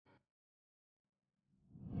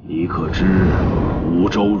你可知武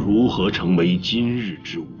周如何成为今日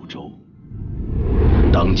之武周？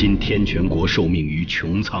当今天权国受命于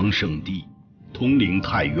穹苍圣地，统领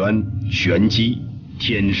太渊、玄机、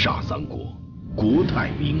天煞三国，国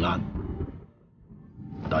泰民安。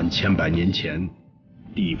但千百年前，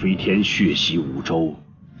地飞天血洗武周，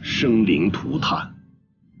生灵涂炭。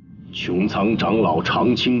穹苍长老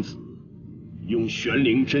长青子用玄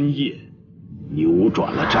灵真液扭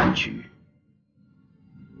转了战局。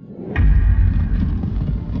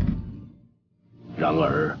然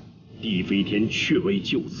而，地飞天却未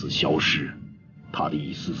就此消失，他的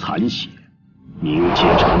一丝残血凝结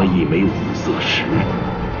成了一枚五色石。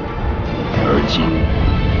而今，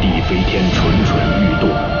地飞天蠢蠢欲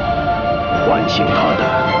动，唤醒他的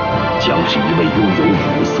将是一位拥有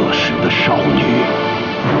五色石的少女。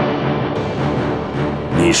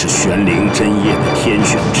你是玄灵真液的天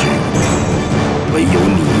选之人，唯有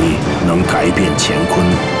你能改变乾坤，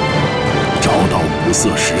找到五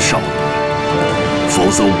色石少女，否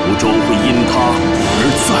则武周会因他而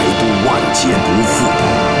再度万劫不复。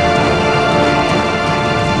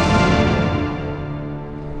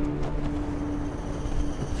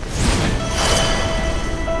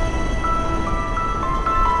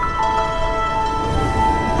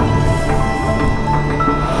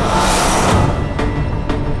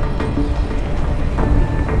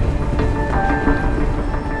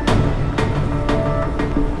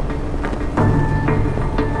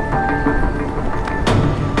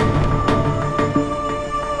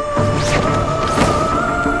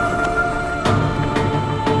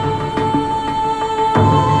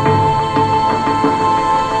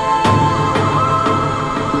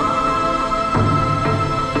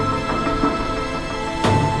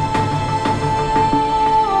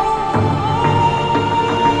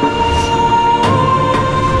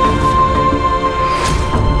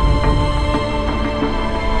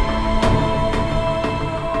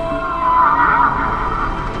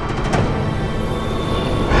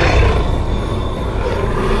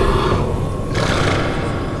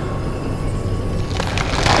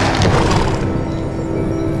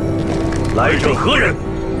来者何人？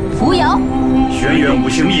扶摇。轩辕五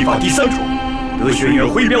行秘法第3重，得轩辕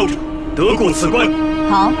徽标者，得过此关。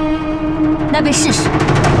好，那便试试。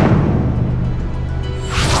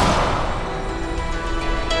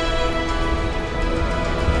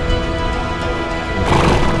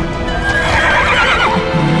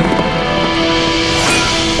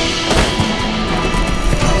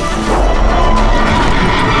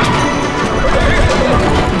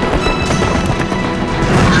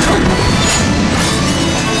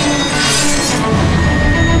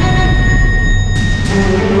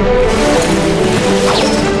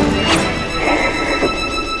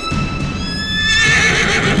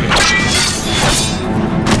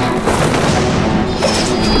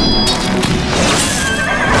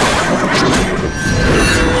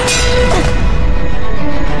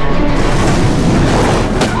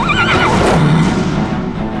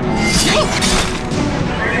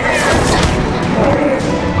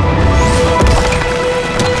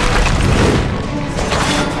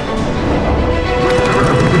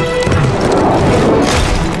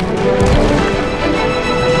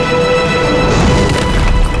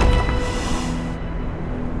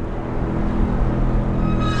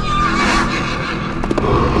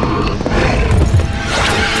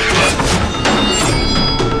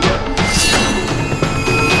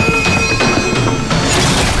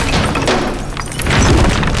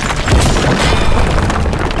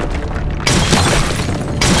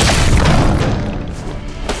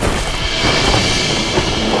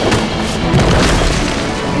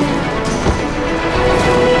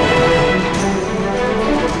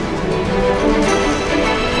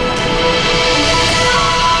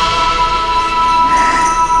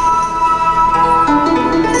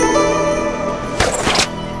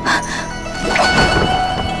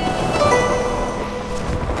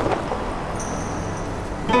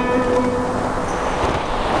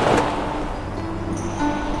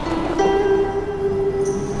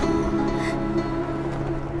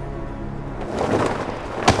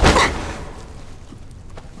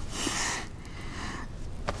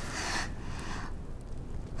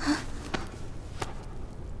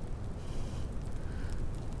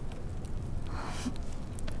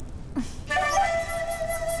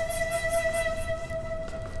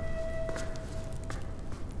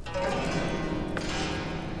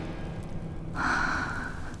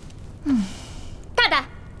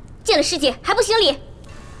见了师姐还不行礼？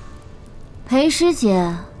裴师姐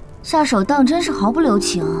下手当真是毫不留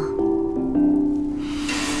情啊！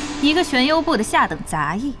一个玄幽部的下等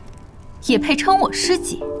杂役，也配称我师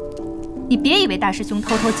姐？你别以为大师兄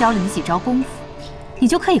偷偷教了你几招功夫，你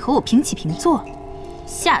就可以和我平起平坐。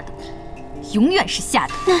吓得我，永远是吓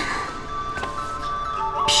得。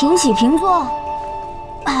平起平坐，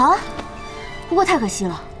好，不过太可惜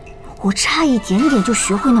了，我差一点点就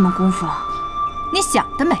学会那门功夫了。你想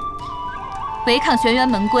得美！违抗玄元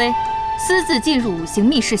门规，私自进入五行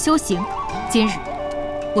密室修行，今日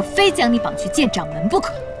我非将你绑去见掌门不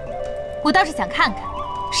可。我倒是想看看，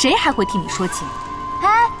谁还会替你说情。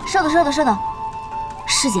哎，稍等，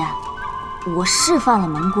师姐，我是犯了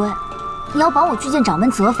门规，你要绑我去见掌门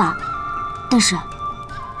责罚，但是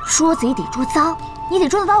捉贼得捉赃，你得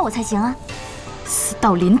捉得到我才行啊！死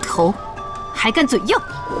到临头，还敢嘴硬！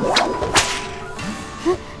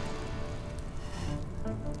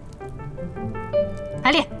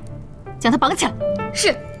排列，将他绑起来。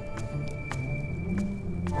是。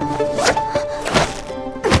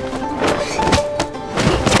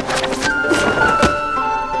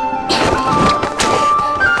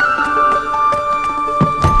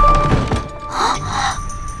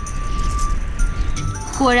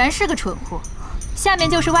果然是个蠢货，下面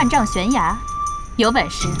就是万丈悬崖，有本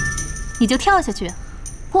事你就跳下去。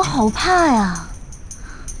我好怕呀！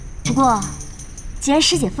不过，既然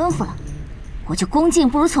师姐吩咐了，我就恭敬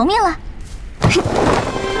不如从命了。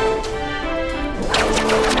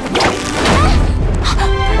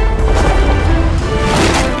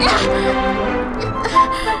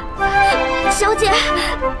小姐，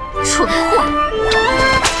蠢货！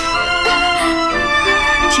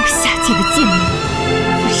这个下贱的贱女，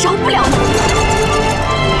我饶不了你！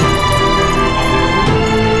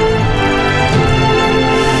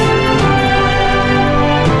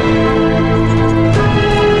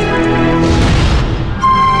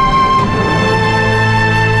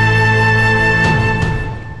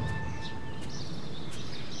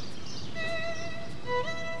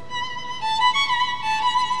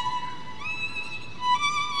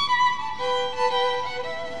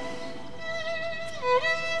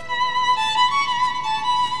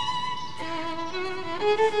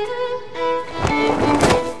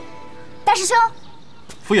大师兄，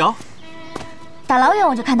扶摇，大老远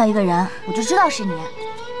我就看到一个人，我就知道是你。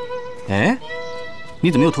哎，你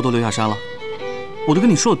怎么又偷偷溜下山了？我都跟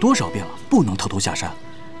你说了多少遍了，不能偷偷下山，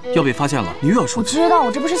要被发现了，你又要说。我知道，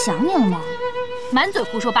我这不是想你了吗？满嘴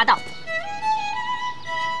胡说八道！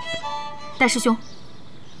大师兄，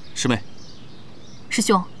师妹，师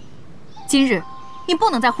兄，今日你不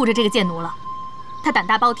能再护着这个贱奴了。他胆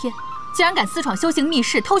大包天，竟然敢私闯修行密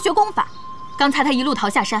室，偷学功法。刚才他一路逃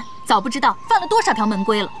下山，早不知道犯了多少条门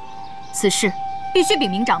规了。此事必须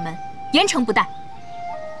禀明掌门，严惩不贷。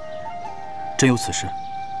真有此事？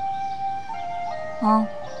哦，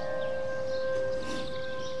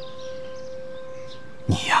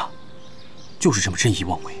你呀，就是这么任意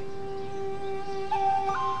妄为。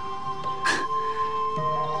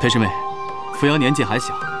裴师妹，扶摇年纪还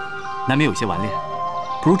小，难免有些顽劣，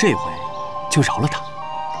不如这回就饶了他。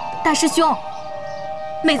大师兄，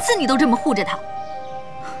每次你都这么护着他，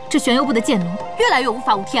这玄幽部的贱奴越来越无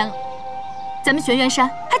法无天了。咱们玄元山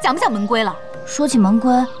还讲不讲门规了？说起门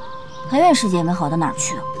规，裴院师姐也没好到哪儿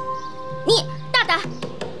去。你大胆！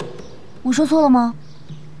我说错了吗？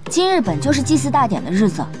今日本就是祭祀大典的日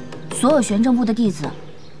子，所有玄正部的弟子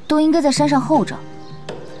都应该在山上候着。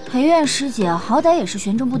裴院师姐好歹也是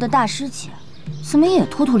玄正部的大师姐，怎么也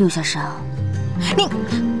偷偷溜下山啊？你，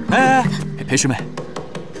哎，裴师妹，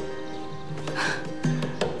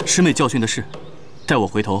师妹教训的是，待我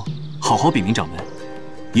回头好好禀明掌门，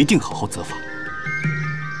一定好好责罚。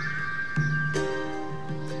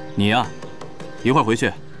你呀，一会儿回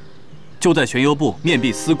去，就在玄幽部面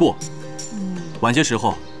壁思过。晚些时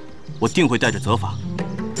候，我定会带着责罚，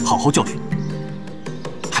好好教训你。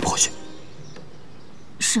还不回去？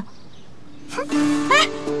是。哎，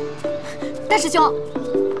大师兄，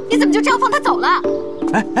你怎么就这样放他走了？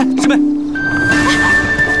哎，师妹。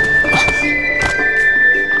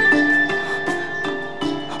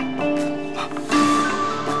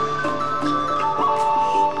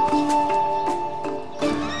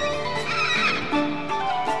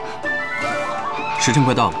时辰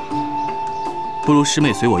快到了，不如师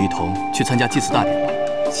妹随我一同去参加祭祀大典吧。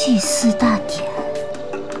祭祀大典。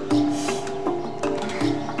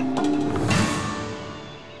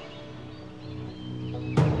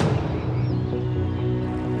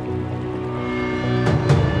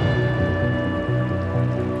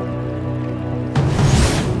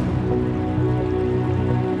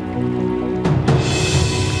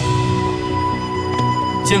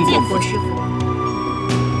见过师傅。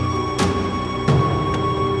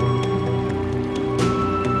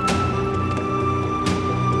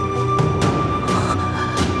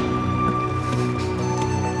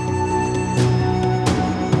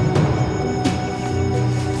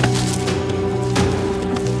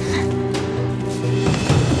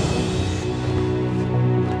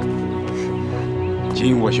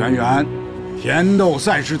我轩辕，天斗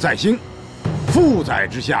赛事在兴，负载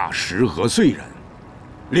之下，时和岁人。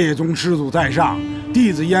列宗师祖在上，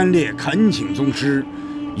弟子燕烈恳请宗师，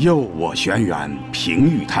佑我轩辕平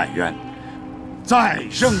御太渊，再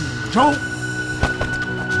胜五州。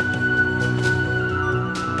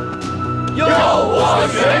佑我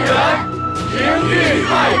轩辕平御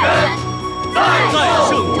太渊，再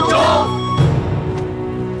胜五州。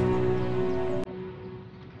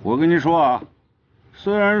我跟你说啊，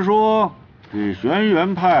虽然说这轩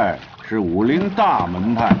辕派是武林大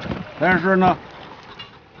门派，但是呢，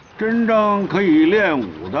真正可以练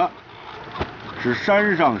武的是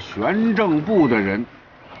山上玄正部的人，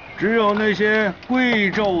只有那些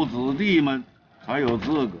贵胄子弟们才有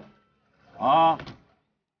资格啊。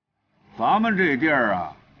咱们这地儿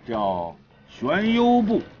啊叫玄幽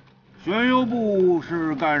部，玄幽部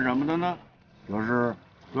是干什么的呢？就是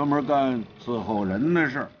专门干伺候人的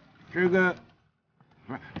事儿。这个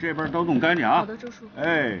不是这边都弄干净啊。好的，周叔。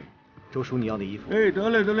哎，周叔，你要的衣服。哎，得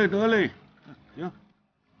嘞，得嘞，得嘞。行，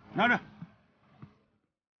拿着。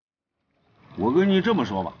我跟你这么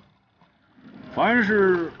说吧，凡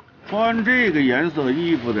是穿这个颜色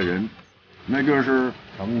衣服的人，那就是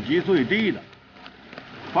等级最低的；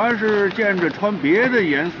凡是见着穿别的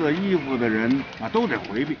颜色衣服的人，那都得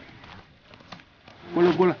回避。过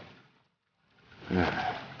来，过来。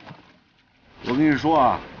哎，我跟你说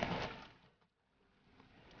啊，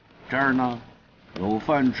这儿呢有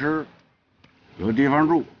饭吃，有地方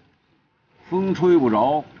住，风吹不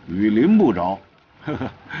着，雨淋不着，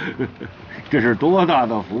这是多大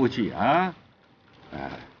的福气啊！哎，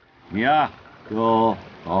你呀就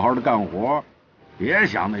好好的干活，别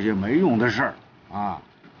想那些没用的事儿啊！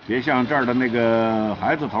别像这儿的那个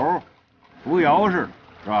孩子头扶摇似的，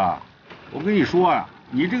是吧？我跟你说啊，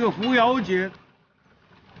你这个扶摇姐。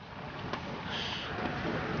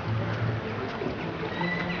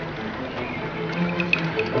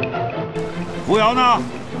扶摇呢？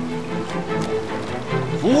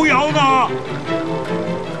扶摇呢？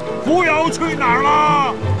扶摇去哪儿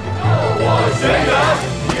了？佑我轩辕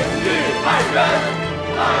平御太渊，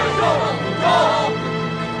再胜五州。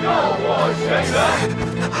佑我轩辕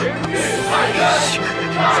平御太渊，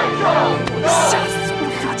再胜五州。吓死我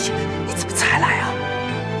了！大姐，你怎么才来啊？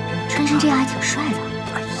穿成这样还挺帅的。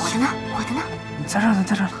我的呢？我的呢？你在这儿呢，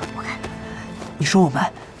在这儿呢。我看。你说我们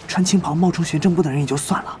穿青袍冒充玄正部的人也就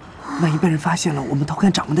算了。万一被人发现了我们偷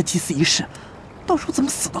看掌门的祭祀仪式，到时候怎么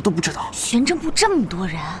死的都不知道。玄正部这么多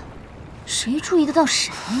人，谁注意得到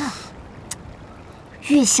神呀？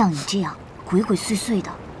越像你这样鬼鬼祟祟的，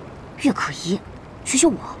越可疑。学学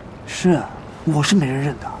我。是，我是没人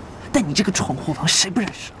认的，但你这个闯祸王谁不认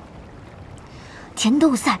识？田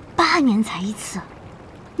斗赛8年才一次，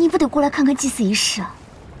你不得过来看看祭祀仪式，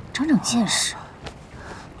长长见识。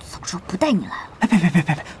早知道不带你来了。哎，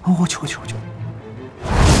别，我去。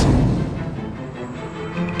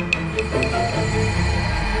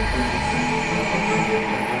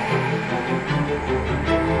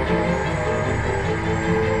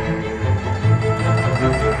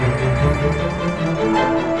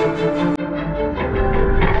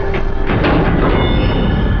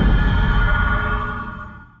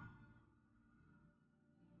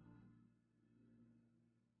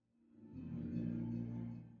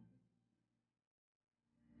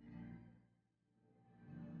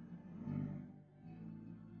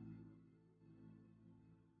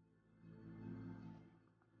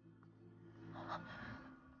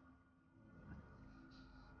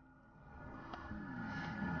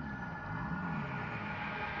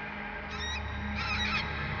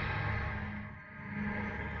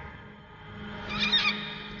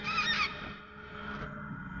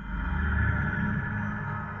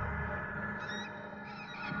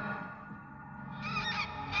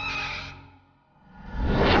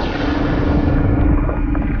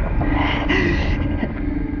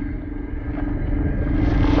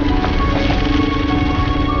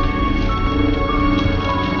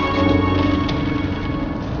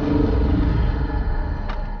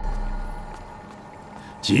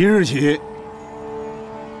即日起，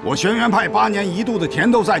我轩辕派8年一度的田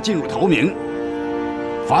斗赛进入头名。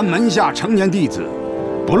凡门下成年弟子，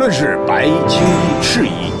不论是白衣、青衣、赤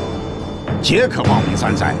衣，皆可报名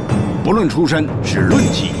参赛，不论出身，只论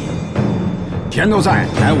技艺。田斗赛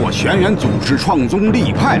乃我轩辕祖师创宗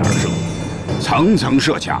立派而设，层层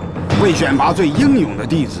设卡，为选拔最英勇的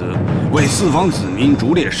弟子，为四方子民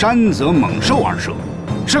逐猎山泽猛兽而设。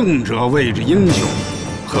胜者谓之英雄。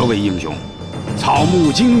何为英雄？草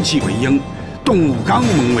木精气为英，动物刚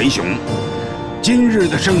猛为雄。今日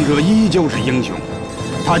的胜者依旧是英雄，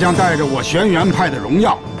他将带着我轩辕派的荣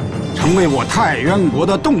耀，成为我太渊国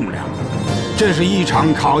的栋梁。这是一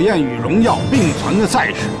场考验与荣耀并存的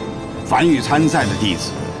赛事。凡欲参赛的弟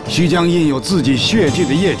子，须将印有自己血迹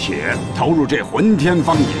的液帖投入这浑天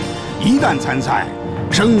方野。一旦参赛，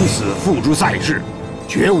生死付诸赛事，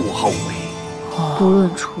绝无后悔。不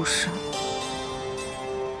论出身，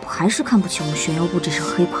我还是看不起我们玄幽部这身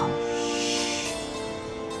黑袍。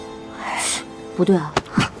不对啊！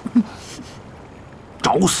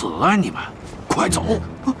找死啊你们！快走！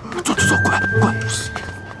走，快！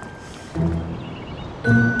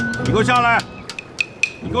你给我下来！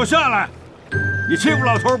你给我下来！你欺负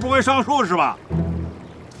老头不会上树是吧？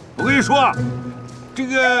我跟你说，这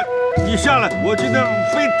个你下来，我今天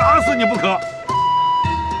非打死你不可。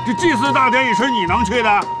这祭祀大典也是你能去的，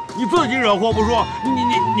你自己惹祸不说，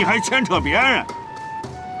你还牵扯别人。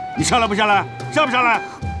你下来不下来？下不下来？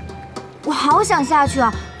我好想下去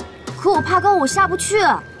啊，可我怕高，我下不去。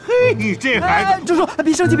嘿，你这孩子！周叔，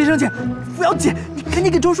别生气，扶摇姐，你赶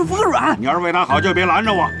紧给周叔服个软。你要是为他好，就别拦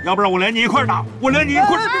着我，要不然我连你一块打，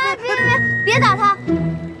别打他，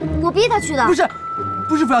我逼他去的。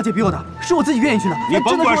不是扶摇姐逼我的，是我自己愿意去的。你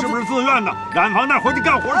甭管是不是自愿的，染房那儿回去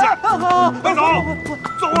干活去。好，快走，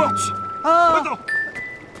快走。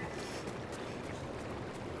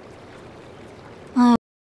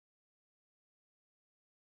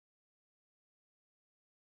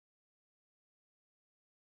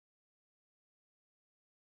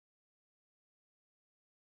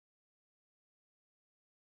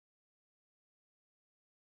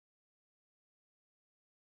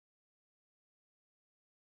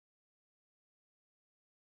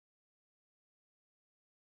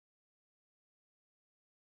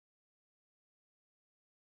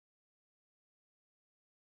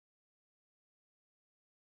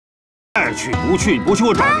爱去不去，不去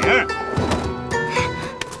我找别人。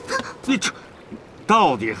你这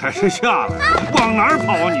到底还是下来，往哪儿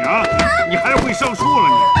跑啊你啊？你还会上树了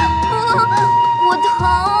你？我疼！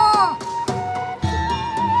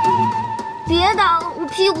别打了，我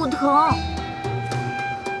屁股疼。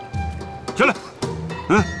起来，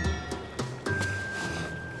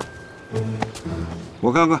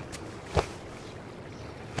我看看。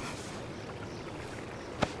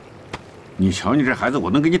你瞧你这孩子，我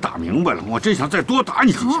能给你打明白了，我真想再多打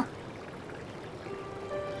你几下。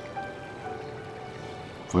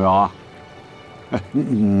扶摇啊，哎，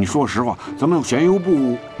你说实话，咱们玄幽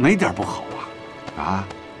部哪点不好啊？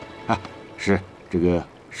是这个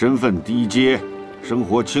身份低阶，生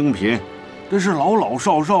活清贫，但是老老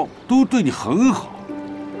少少都对你很好。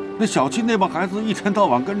那小七那帮孩子一天到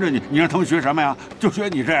晚跟着你，你让他们学什么呀？就学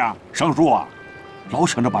你这样上树啊，老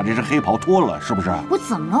想着把这身黑袍脱了，是不是？我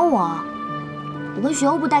怎么了我跟玄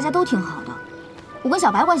幽部大家都挺好的，我跟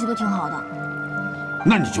小白关系都挺好的。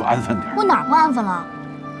那你就安分点。我哪儿不安分了？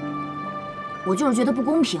我就是觉得不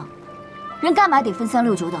公平，人干嘛得分3、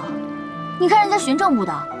6、9等？你看人家玄正部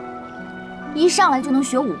的，一上来就能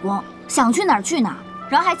学武功，想去哪儿去哪儿，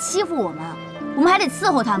然后还欺负我们还得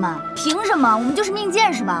伺候他们，凭什么？我们就是命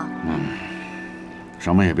贱是吧？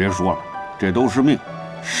什么也别说了，这都是命，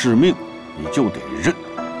是命你就得认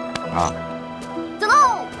啊。走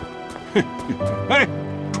喽！哎，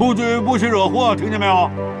出去不许惹祸，听见没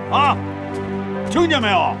有？啊，听见没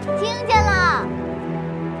有？听见了。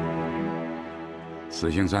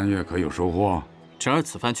此行3月可有收获？臣儿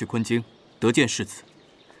此番去昆京，得见世子。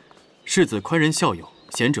世子宽仁孝友，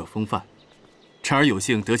贤者风范，臣儿有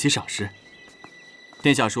幸得其赏识。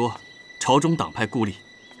殿下说，朝中党派孤立，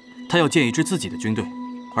他要建一支自己的军队，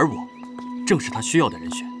而我正是他需要的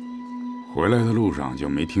人选。回来的路上就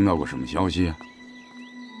没听到过什么消息啊？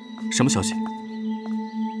什么消息？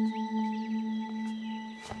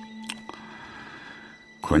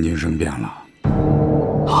昆京生变了。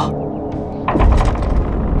啊！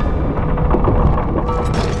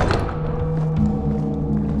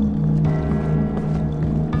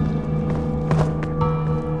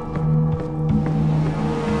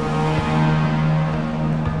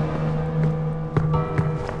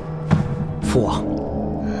父王，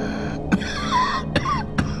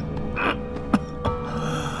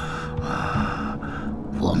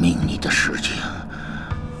我命你的事情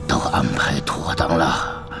都安排妥当了。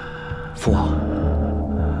父王，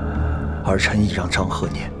儿臣已让张鹤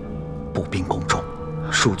年步兵攻众，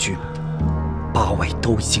蜀军8位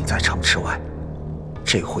都已经在城池外，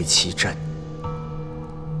这回奇阵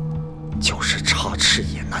就是插翅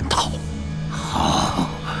也难逃。好，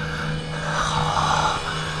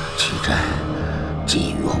奇珍觊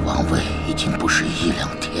觎我王位已经不是1、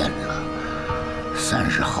2天了，3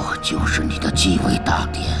日后就是你的继位大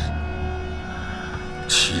典。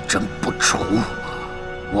奇珍不除，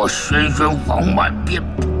我轩辕王脉便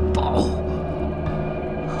不保。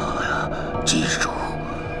记住，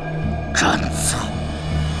战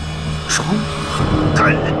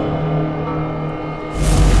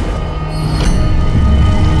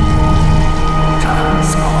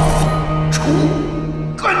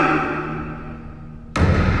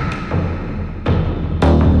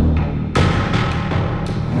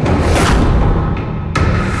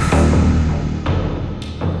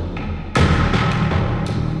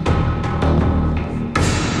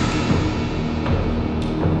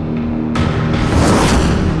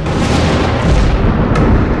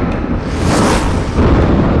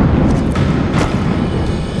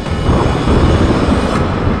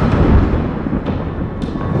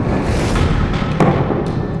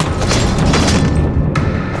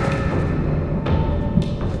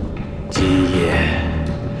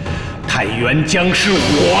元将是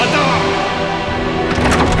我的。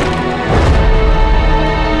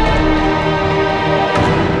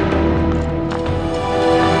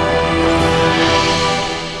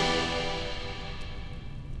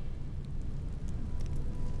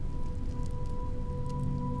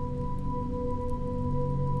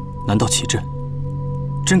 难道祁镇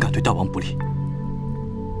真敢对大王不利？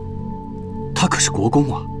他可是国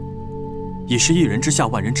公啊，已是一人之下，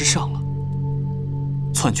万人之上了。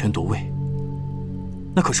篡权夺位，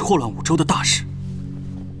那可是祸乱五州的大事。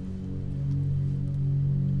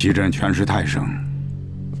祁镇权势太盛，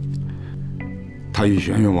他与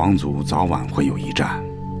玄元王族早晚会有一战，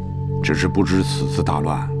只是不知此次大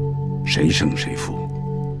乱谁胜谁负。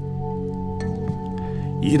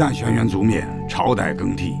一旦玄元族灭，朝代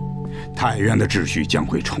更替。 太原的秩序将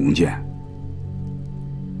会重建。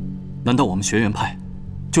难道我们玄元派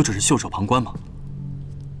就只是袖手旁观吗？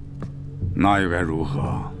那又该如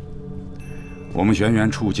何？我们玄元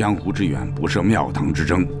处江湖之远，不涉庙堂之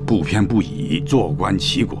争，不偏不倚，坐观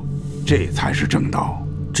其果，这才是正道。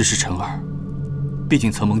只是臣儿，毕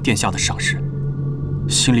竟曾蒙殿下的赏识，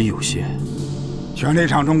心里有些……权力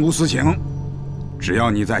场中无私情，只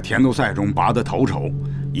要你在田斗赛中拔得头筹，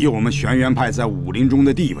以我们玄元派在武林中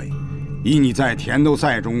的地位。 以你在田斗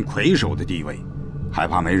赛中魁首的地位，还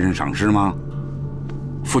怕没人赏识吗？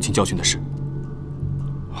父亲教训的是，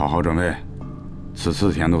好好准备，此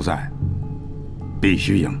次田斗赛必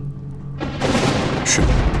须赢。是。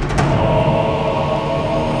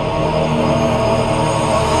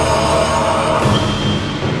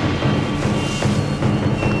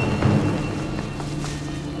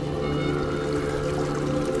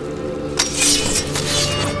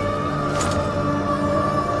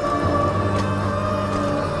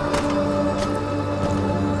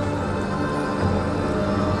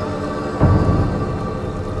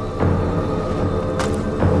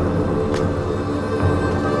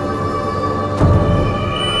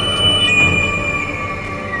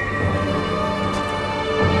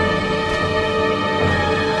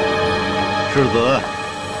世子，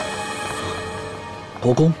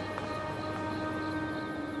国公，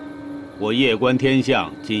我夜观天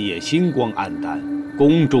象，今夜星光黯淡，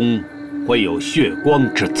宫中会有血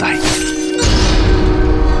光之灾。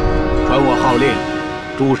传我号令，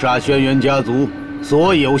诛杀轩辕家族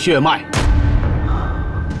所有血脉。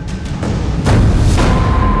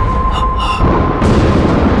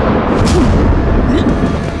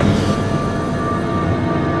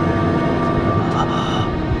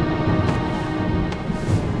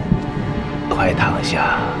 快躺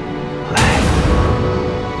下，来。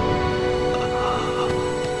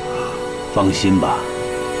放心吧，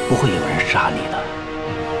不会有人杀你的。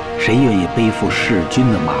谁愿意背负弑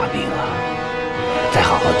君的马兵啊？再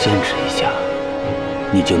好好坚持一下，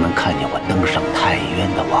你就能看见我登上太渊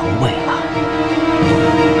的王位了。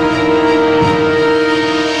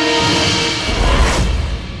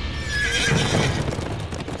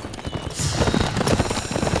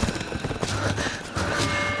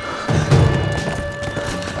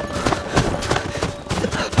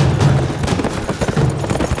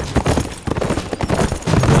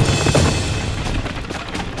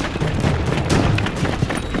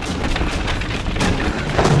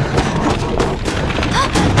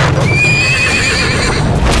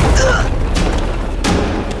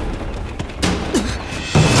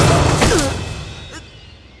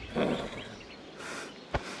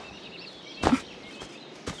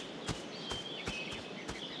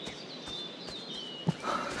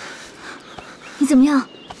 怎么样？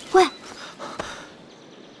喂，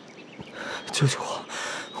救救我！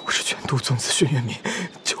我是全都宗子轩辕明，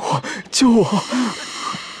救我！救我！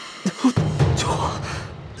救我！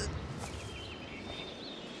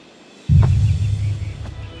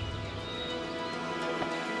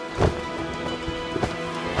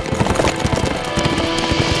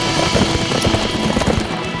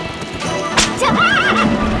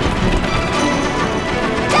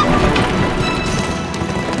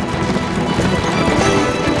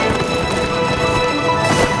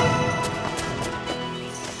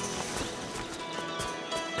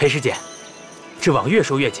裴师姐，这网越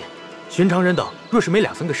收越紧，寻常人等若是没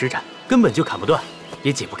2-3个时辰，根本就砍不断，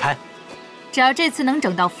也解不开。只要这次能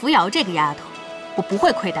整到扶摇这个丫头，我不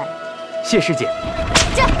会亏待你。谢师姐。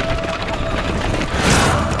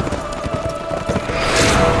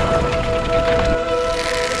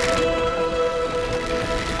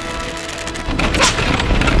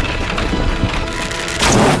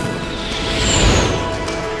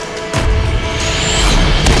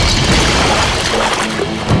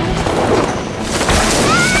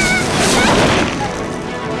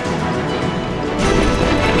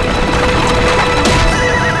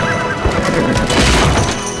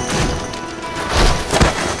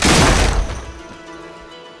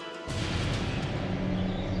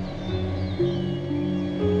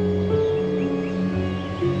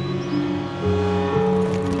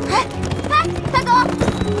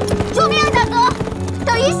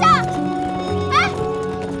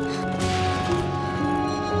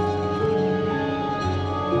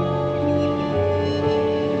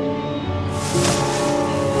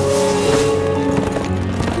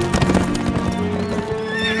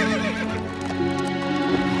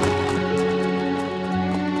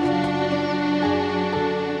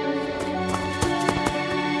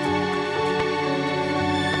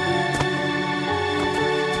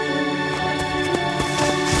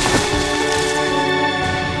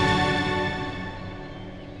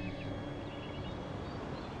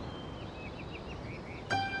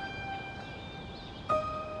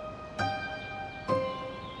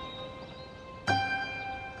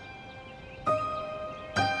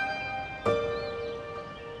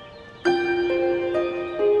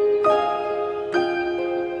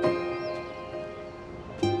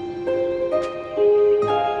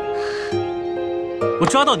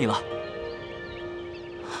抓到你了！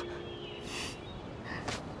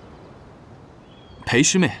裴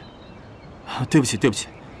师妹，对不起，对不起，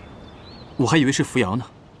我还以为是扶摇呢。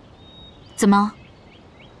怎么，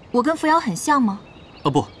我跟扶摇很像吗？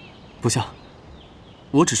哦不，不像。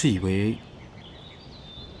我只是以为，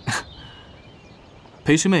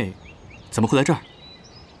裴师妹怎么会来这儿？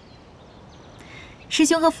师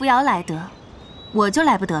兄和扶摇来得，我就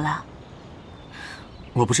来不得了。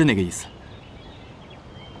我不是那个意思。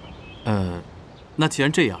那既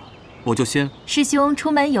然这样，我就先……师兄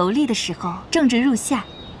出门游历的时候正值入夏，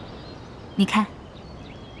你看，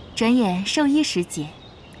转眼寿衣时节，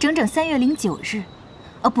整整3月09日，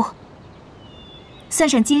哦不，算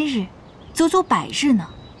上今日，足足100日呢。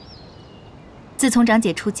自从长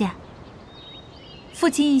姐出嫁，父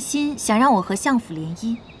亲一心想让我和相府联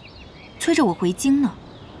姻，催着我回京呢。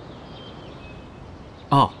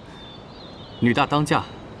哦，女大当嫁，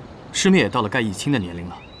师妹也到了该议亲的年龄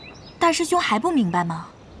了。大师兄还不明白吗？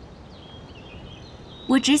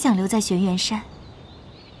我只想留在玄元山，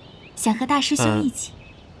想和大师兄一起。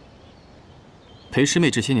裴师妹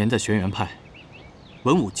这些年在玄元派，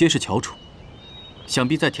文武皆是翘楚，想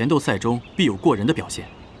必在田斗赛中必有过人的表现。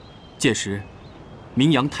届时，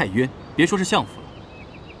名扬太渊，别说是相府了，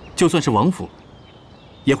就算是王府，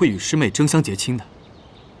也会与师妹争相结亲的。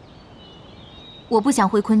我不想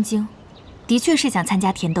回昆京，的确是想参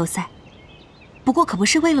加田斗赛，不过可不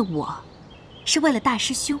是为了我，是为了大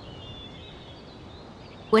师兄。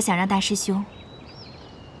我想让大师兄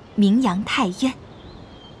名扬太渊。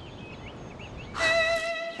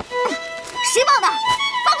谁放的？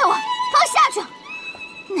放开我！放下去！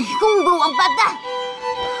哪个乌龟王八蛋？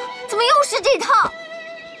怎么又是这套？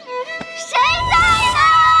谁在呢？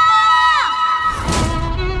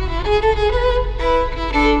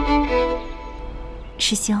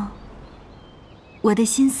师兄，我的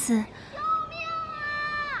心思……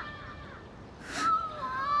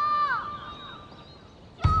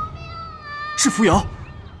是扶摇。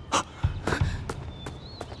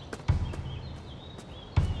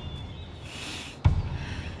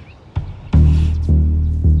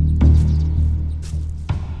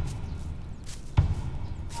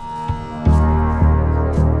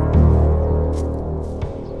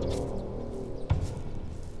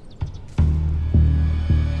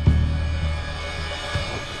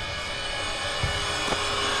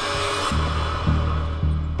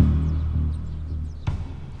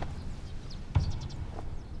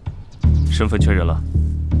身份确认了，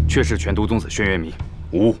确是全都宗子轩辕迷。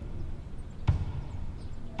无。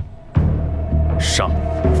上。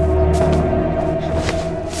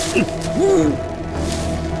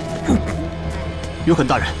有肯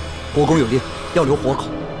大人，国公有令，要留活口。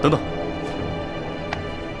等等，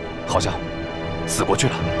好像死过去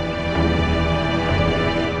了。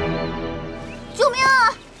救命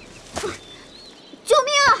啊！救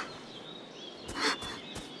命啊！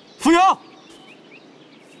扶摇。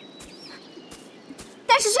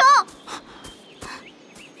大师兄，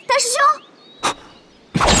大师兄，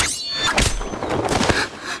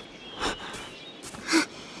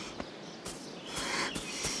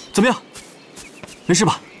怎么样？没事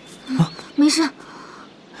吧？啊，没事。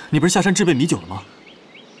你不是下山制备米酒了吗？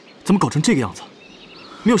怎么搞成这个样子？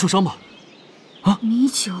没有受伤吧？啊？米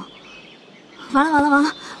酒，完了完了完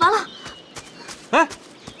了完了！哎，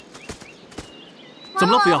怎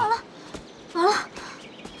么了，扶摇？完了！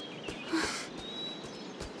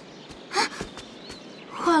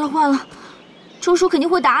坏了坏了，周叔肯定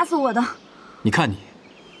会打死我的。你看你，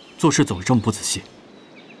做事总是这么不仔细。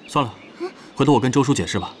算了，回头我跟周叔解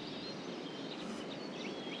释吧。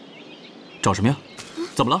找什么呀？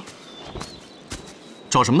怎么了？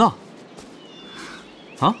找什么呢？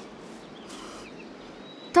啊？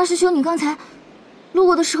大师兄，你刚才路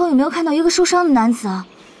过的时候有没有看到一个受伤的男子啊？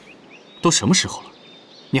都什么时候了，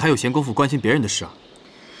你还有闲工夫关心别人的事啊？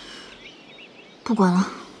不管了，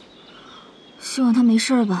希望他没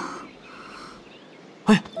事吧。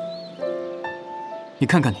哎，你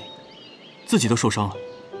看看你，自己都受伤了，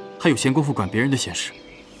还有闲工夫管别人的闲事。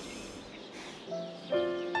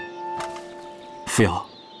扶摇，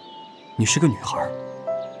你是个女孩，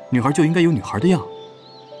女孩就应该有女孩的样，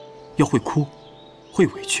要会哭，会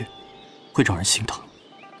委屈，会让人心疼。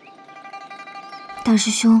大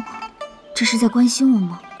师兄，这是在关心我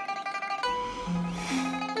吗？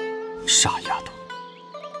傻丫头，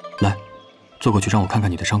来，坐过去让我看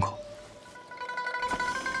看你的伤口。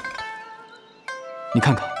你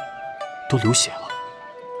看看，都流血了。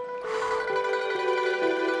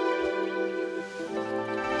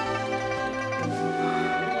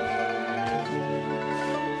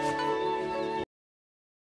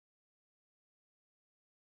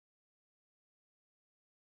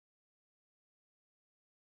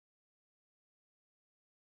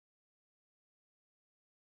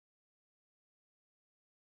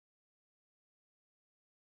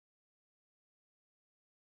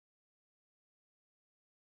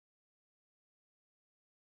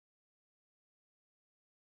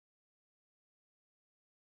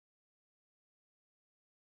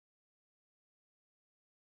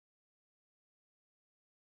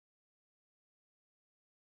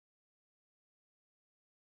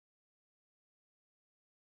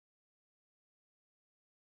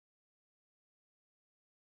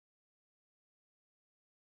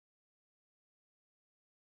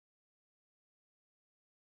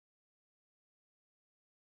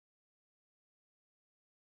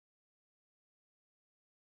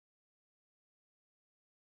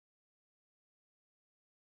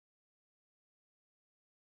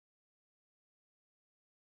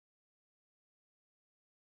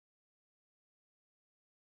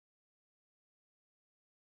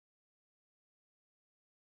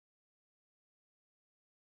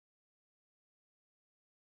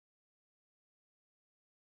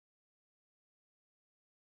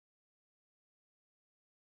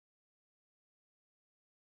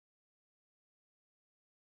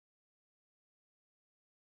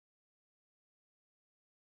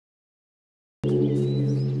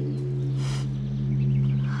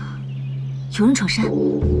有人闯山。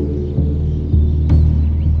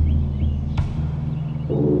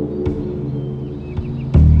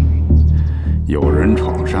有人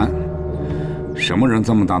闯山，什么人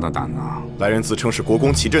这么大的胆啊？来人自称是国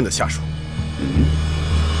公祁镇的下属。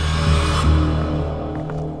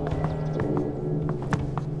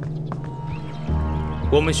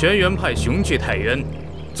我们玄元派雄踞太渊，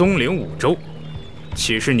宗领5州，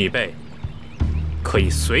岂是你辈可以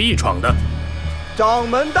随意闯的？掌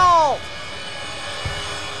门到。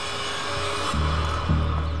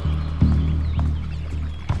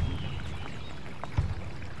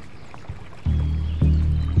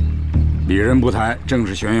鄙人不才，正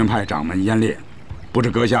是玄元派掌门燕烈，不知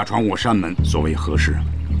阁下闯我山门所为何事？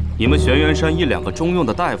你们玄元山1、2个中用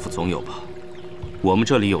的大夫总有吧？我们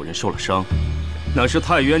这里有人受了伤，乃是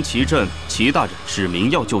太渊祁镇祁大人指明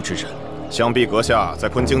要救之人。想必阁下在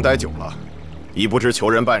昆京待久了，已不知求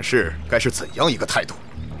人办事该是怎样一个态度。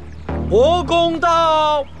国公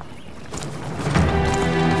到。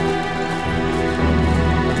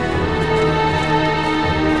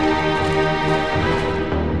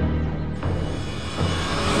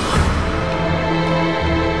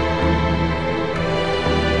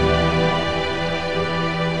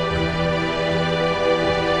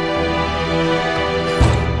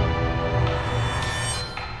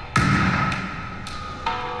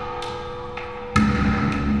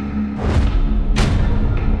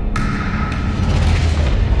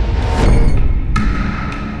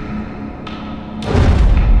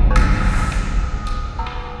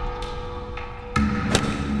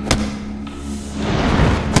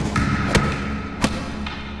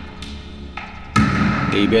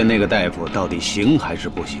里边那个大夫到底行还是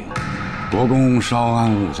不行？国公稍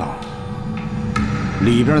安勿躁。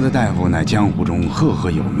里边的大夫乃江湖中赫赫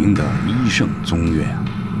有名的医圣宗岳。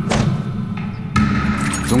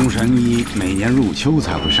宗神医每年入秋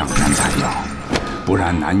才会上山采药，不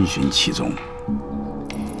然难寻其踪。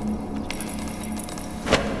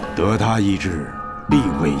得他医治，必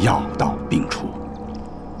会药到病除。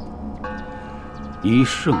医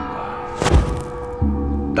圣啊，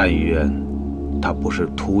但愿他不是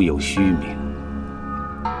徒有虚名。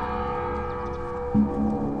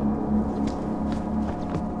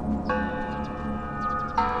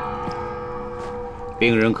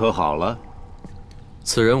病人可好了？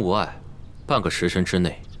此人无碍，半个时辰之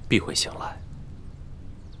内必会醒来。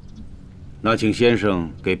那请先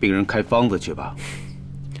生给病人开方子去吧。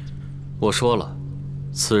我说了，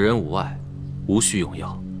此人无碍，无需用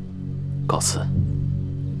药。告辞。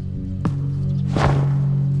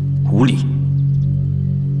无礼。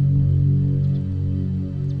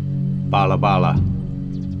罢了罢了，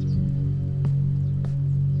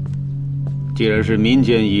既然是民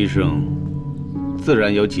间医生，自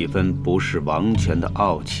然有几分不视王权的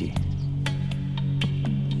傲气。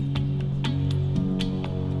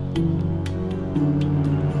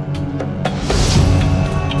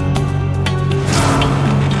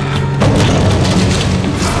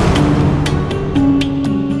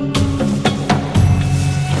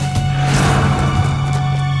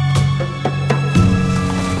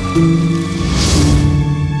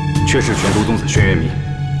却是玄都宗子轩辕明。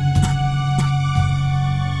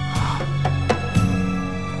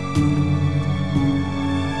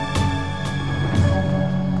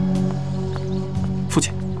父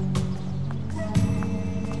亲，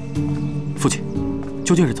父亲，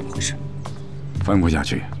究竟是怎么回事？吩咐下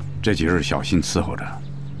去，这几日小心伺候着。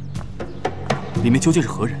里面究竟是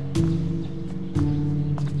何人？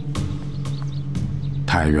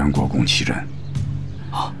太原国公祁镇。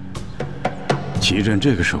啊！祁镇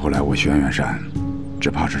这个时候来我轩辕山，只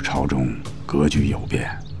怕是朝中格局有变。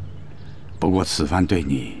不过此番对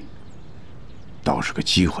你，倒是个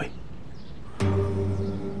机会。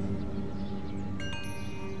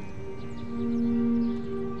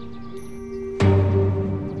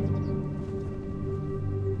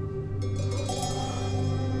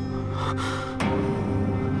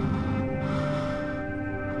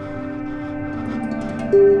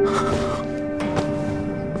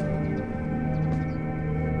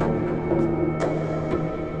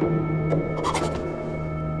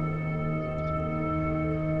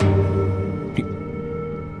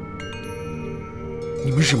你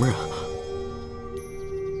们是什么人？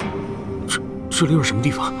这里有什么地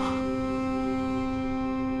方？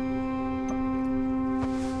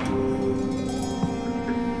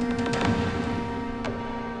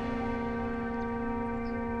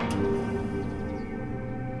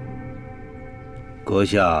阁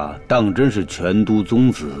下当真是全都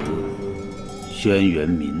宗子轩辕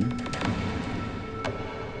民？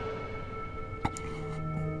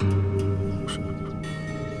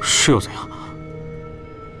是又怎样？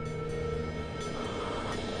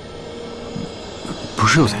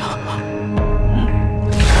是又怎样？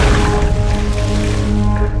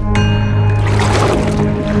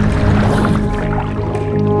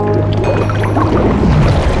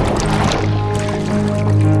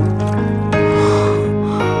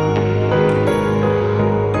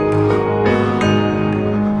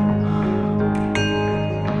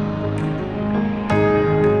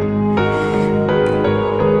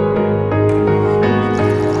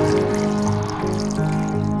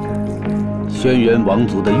轩辕王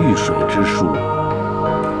族的遇水之术，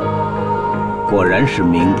果然是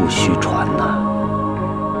名不虚传呐。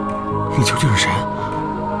你究竟是谁？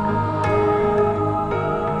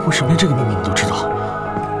为什么连这个秘密你都知道？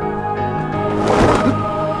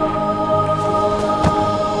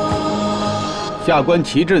下官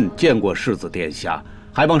齐振见过世子殿下，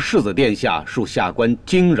还望世子殿下恕下官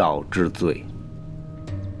惊扰之罪。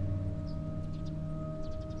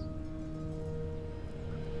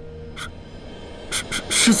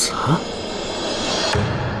世子？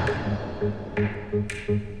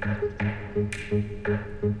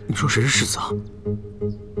你说谁是世子啊？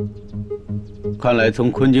看来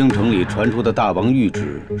从昆京城里传出的大王谕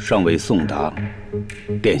旨尚未送达。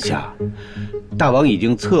殿下，大王已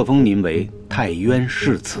经册封您为太渊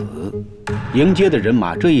世子，迎接的人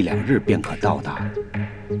马这1、2日便可到达。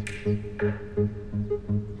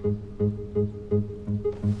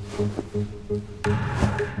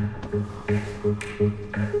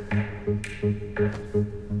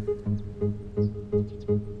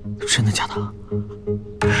真的假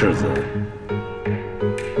的？世子，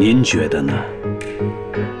您觉得呢？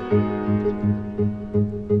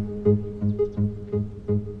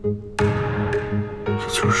也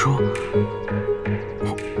就是说，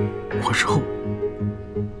我之后